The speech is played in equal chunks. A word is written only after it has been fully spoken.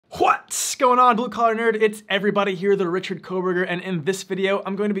going on, blue collar nerd? It's everybody here, the Richard Koberger, and in this video,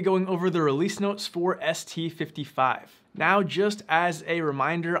 I'm going to be going over the release notes for ST-55. Now, just as a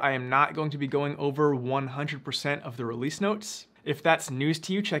reminder, I am not going to be going over 100% of the release notes. If that's news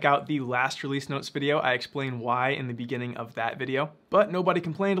to you, check out the last release notes video. I explain why in the beginning of that video. But nobody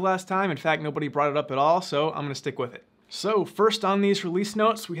complained last time. In fact, nobody brought it up at all, so I'm gonna stick with it. So first on these release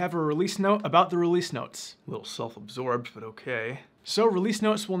notes, we have a release note about the release notes. A little self-absorbed, but okay. So release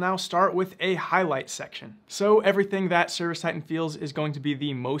notes will now start with a highlight section. So everything that ServiceTitan feels is going to be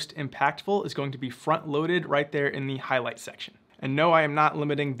the most impactful is going to be front-loaded right there in the highlight section. And no, I am not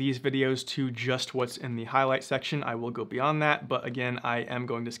limiting these videos to just what's in the highlight section. I will go beyond that, but again, I am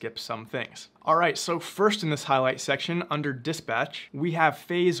going to skip some things. All right, so first in this highlight section, under dispatch, we have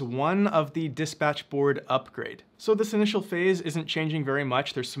phase 1 of the dispatch board upgrade. So this initial phase isn't changing very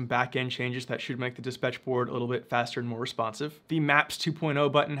much. There's some back-end changes that should make the dispatch board a little bit faster and more responsive. The Maps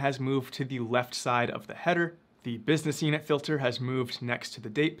 2.0 button has moved to the left side of the header. The business unit filter has moved next to the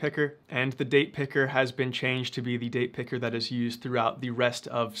date picker, and the date picker has been changed to be the date picker that is used throughout the rest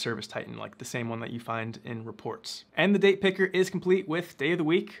of ServiceTitan, like the same one that you find in reports. And the date picker is complete with day of the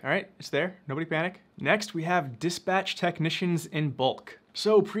week. All right, it's there, nobody panic. Next, we have dispatch technicians in bulk.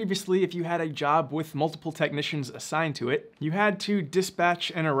 So previously, if you had a job with multiple technicians assigned to it, you had to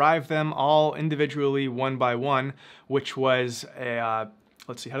dispatch and arrive them all individually one by one, which was a,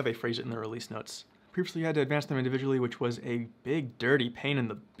 let's see, how do they phrase it in the release notes? Previously, you had to advance them individually, which was a big, dirty pain in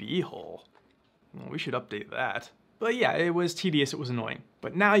the beehole. Well, we should update that. But yeah, it was tedious, it was annoying.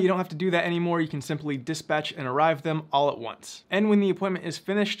 But now you don't have to do that anymore. You can simply dispatch and arrive them all at once. And when the appointment is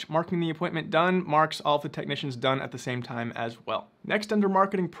finished, marking the appointment done marks all of the technicians done at the same time as well. Next, under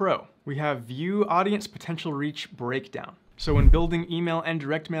Marketing Pro, we have View Audience Potential Reach Breakdown. So when building email and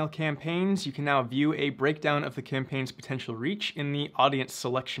direct mail campaigns, you can now view a breakdown of the campaign's potential reach in the audience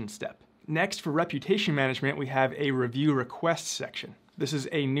selection step. Next, for reputation management, we have a review requests section. This is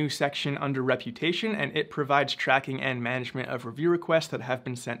a new section under reputation, and it provides tracking and management of review requests that have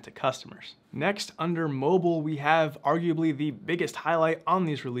been sent to customers. Next, under mobile, we have arguably the biggest highlight on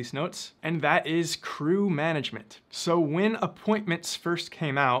these release notes, and that is crew management. So when appointments first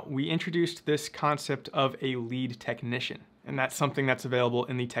came out, we introduced this concept of a lead technician. And that's something that's available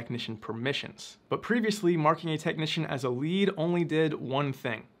in the technician permissions. But previously, marking a technician as a lead only did one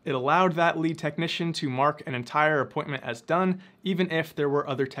thing. It allowed that lead technician to mark an entire appointment as done, even if there were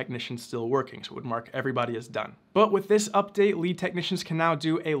other technicians still working, so it would mark everybody as done. But with this update, lead technicians can now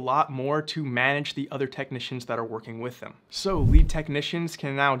do a lot more to manage the other technicians that are working with them. So lead technicians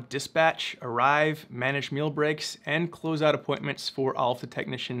can now dispatch, arrive, manage meal breaks, and close out appointments for all of the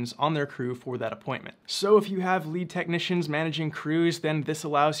technicians on their crew for that appointment. So if you have lead technicians managing crews, then this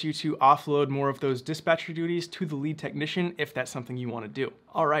allows you to offload more of those dispatcher duties to the lead technician if that's something you want to do.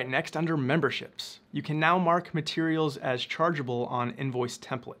 All right, next under memberships. You can now mark materials as chargeable on invoice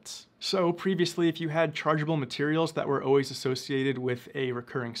templates. So previously, if you had chargeable materials that were always associated with a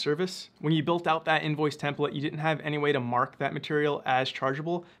recurring service, when you built out that invoice template, you didn't have any way to mark that material as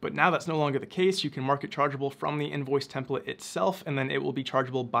chargeable, but now that's no longer the case. You can mark it chargeable from the invoice template itself, and then it will be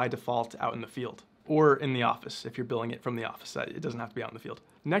chargeable by default out in the field. Or in the office, if you're billing it from the office. It doesn't have to be out in the field.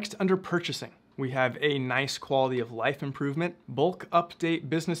 Next, under purchasing, we have a nice quality of life improvement, bulk update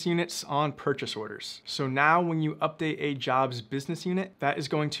business units on purchase orders. So now when you update a job's business unit, that is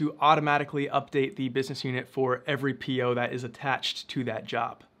going to automatically update the business unit for every PO that is attached to that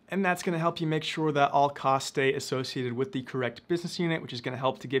job. And that's going to help you make sure that all costs stay associated with the correct business unit, which is going to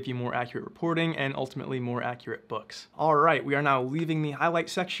help to give you more accurate reporting and ultimately more accurate books. All right, we are now leaving the highlight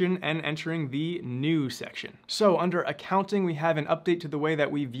section and entering the new section. So under accounting, we have an update to the way that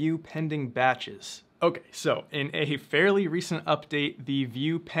we view pending batches. Okay, so in a fairly recent update, the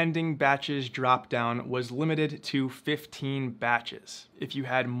View Pending Batches dropdown was limited to 15 batches. If you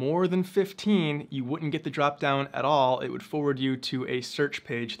had more than 15, you wouldn't get the dropdown at all. It would forward you to a search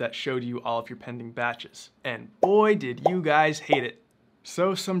page that showed you all of your pending batches. And boy, did you guys hate it.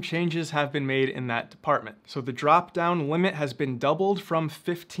 So some changes have been made in that department. So the dropdown limit has been doubled from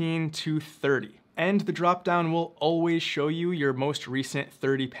 15 to 30. And the dropdown will always show you your most recent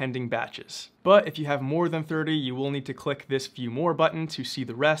 30 pending batches. But if you have more than 30, you will need to click this View More button to see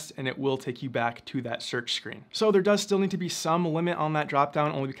the rest, and it will take you back to that search screen. So there does still need to be some limit on that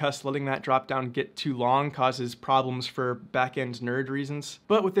dropdown, only because letting that dropdown get too long causes problems for back-end nerd reasons.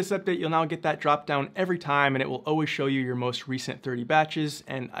 But with this update, you'll now get that dropdown every time, and it will always show you your most recent 30 batches,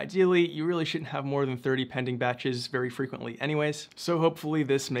 and ideally, you really shouldn't have more than 30 pending batches very frequently anyways, so hopefully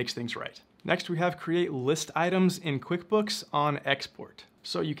this makes things right. Next, we have create list items in QuickBooks on export.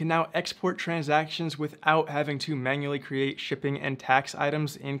 So you can now export transactions without having to manually create shipping and tax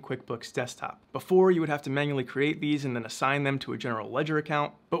items in QuickBooks Desktop. Before, you would have to manually create these and then assign them to a general ledger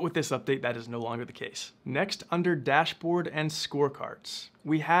account, but with this update, that is no longer the case. Next, under Dashboard and Scorecards,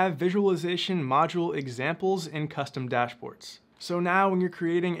 we have visualization module examples in custom dashboards. So now when you're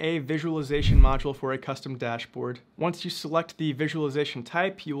creating a visualization module for a custom dashboard, once you select the visualization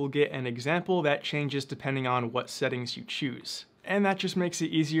type, you will get an example that changes depending on what settings you choose. And that just makes it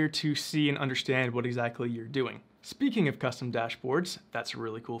easier to see and understand what exactly you're doing. Speaking of custom dashboards, that's a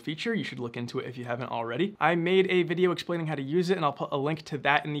really cool feature. You should look into it if you haven't already. I made a video explaining how to use it, and I'll put a link to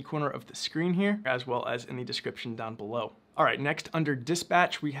that in the corner of the screen here, as well as in the description down below. All right, next under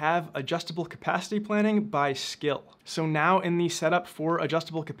Dispatch, we have adjustable capacity planning by skill. So now in the setup for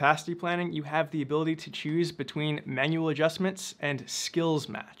adjustable capacity planning, you have the ability to choose between manual adjustments and skills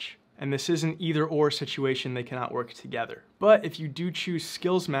match. And this is an either or situation, they cannot work together. But if you do choose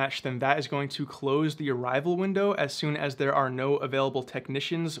skills match, then that is going to close the arrival window as soon as there are no available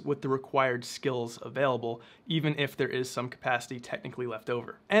technicians with the required skills available, even if there is some capacity technically left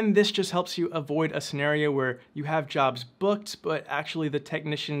over. And this just helps you avoid a scenario where you have jobs booked, but actually the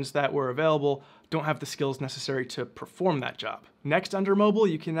technicians that were available don't have the skills necessary to perform that job. Next, under mobile,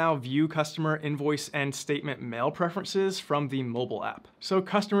 you can now view customer invoice and statement mail preferences from the mobile app. So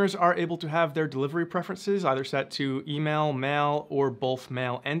customers are able to have their delivery preferences either set to email, mail, or both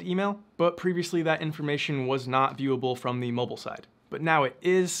mail and email, but previously that information was not viewable from the mobile side. But now it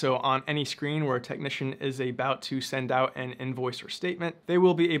is, so on any screen where a technician is about to send out an invoice or statement, they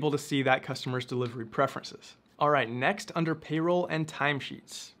will be able to see that customer's delivery preferences. All right, next under Payroll and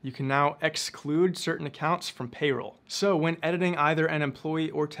Timesheets, you can now exclude certain accounts from payroll. So when editing either an employee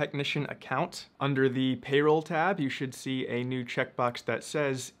or technician account, under the Payroll tab, you should see a new checkbox that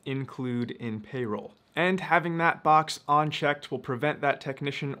says Include in Payroll. And having that box unchecked will prevent that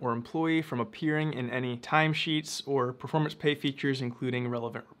technician or employee from appearing in any timesheets or performance pay features, including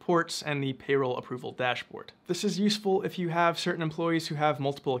relevant reports and the payroll approval dashboard. This is useful if you have certain employees who have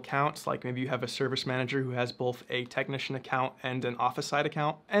multiple accounts, like maybe you have a service manager who has both a technician account and an office side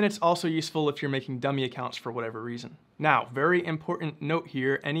account. And it's also useful if you're making dummy accounts for whatever reason. Now, very important note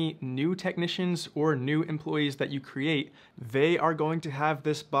here, any new technicians or new employees that you create, they are going to have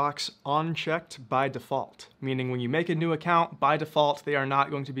this box unchecked by default, meaning when you make a new account, by default, they are not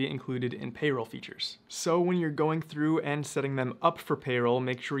going to be included in payroll features. So when you're going through and setting them up for payroll,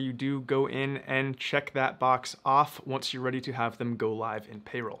 make sure you do go in and check that box off once you're ready to have them go live in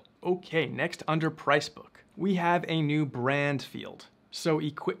payroll. Okay, next under Pricebook, we have a new brand field. So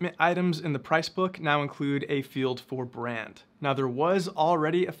equipment items in the Pricebook now include a field for brand. Now there was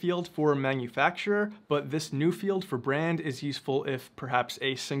already a field for manufacturer, but this new field for brand is useful if perhaps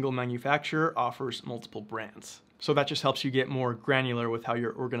a single manufacturer offers multiple brands. So that just helps you get more granular with how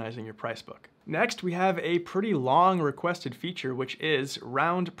you're organizing your Pricebook. Next, we have a pretty long requested feature, which is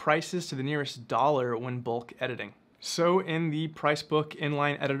round prices to the nearest dollar when bulk editing. So in the Pricebook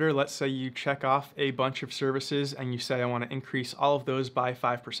inline editor, let's say you check off a bunch of services and you say, I want to increase all of those by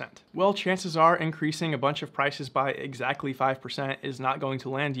 5%. Well, chances are increasing a bunch of prices by exactly 5% is not going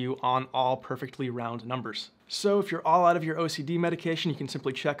to land you on all perfectly round numbers. So if you're all out of your OCD medication, you can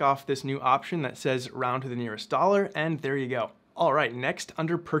simply check off this new option that says round to the nearest dollar, and there you go. All right, next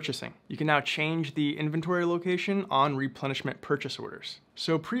under purchasing, you can now change the inventory location on replenishment purchase orders.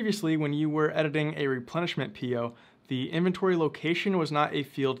 So previously, when you were editing a replenishment PO, the inventory location was not a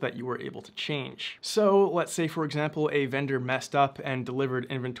field that you were able to change. So let's say, for example, a vendor messed up and delivered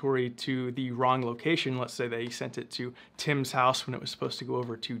inventory to the wrong location. Let's say they sent it to Tim's house when it was supposed to go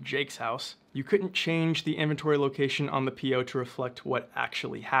over to Jake's house. You couldn't change the inventory location on the PO to reflect what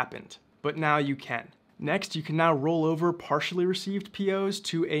actually happened, but now you can. Next, you can now roll over partially received POs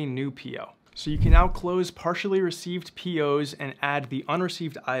to a new PO. So you can now close partially received POs and add the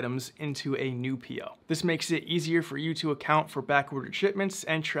unreceived items into a new PO. This makes it easier for you to account for backordered shipments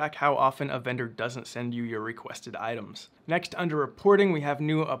and track how often a vendor doesn't send you your requested items. Next, under reporting, we have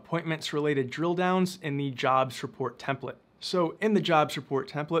new appointments related drill downs in the jobs report template. So in the jobs report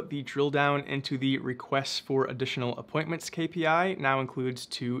template, the drill down into the requests for additional appointments KPI now includes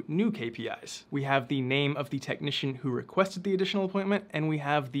two new KPIs. We have the name of the technician who requested the additional appointment, and we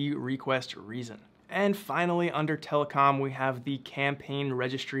have the request reason. And finally, under telecom, we have the campaign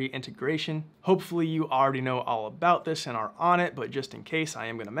registry integration. Hopefully you already know all about this and are on it, but just in case, I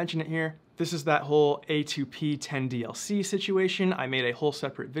am going to mention it here. This is that whole A2P 10DLC situation. I made a whole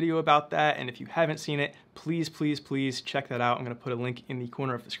separate video about that, and if you haven't seen it, please, please, please check that out. I'm gonna put a link in the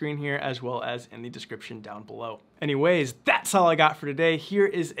corner of the screen here, as well as in the description down below. Anyways, that's all I got for today. Here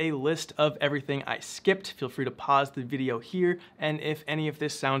is a list of everything I skipped. Feel free to pause the video here, and if any of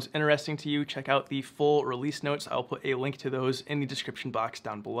this sounds interesting to you, check out the full release notes. I'll put a link to those in the description box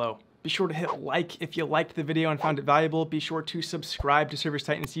down below. Be sure to hit like if you liked the video and found it valuable. Be sure to subscribe to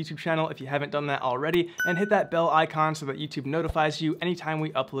ServiceTitan's YouTube channel if you haven't done that already, and hit that bell icon so that YouTube notifies you anytime we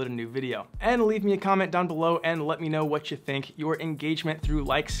upload a new video. And leave me a comment down below and let me know what you think. Your engagement through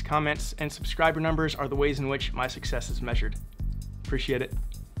likes, comments, and subscriber numbers are the ways in which my success is measured. Appreciate it.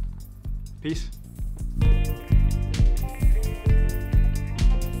 Peace.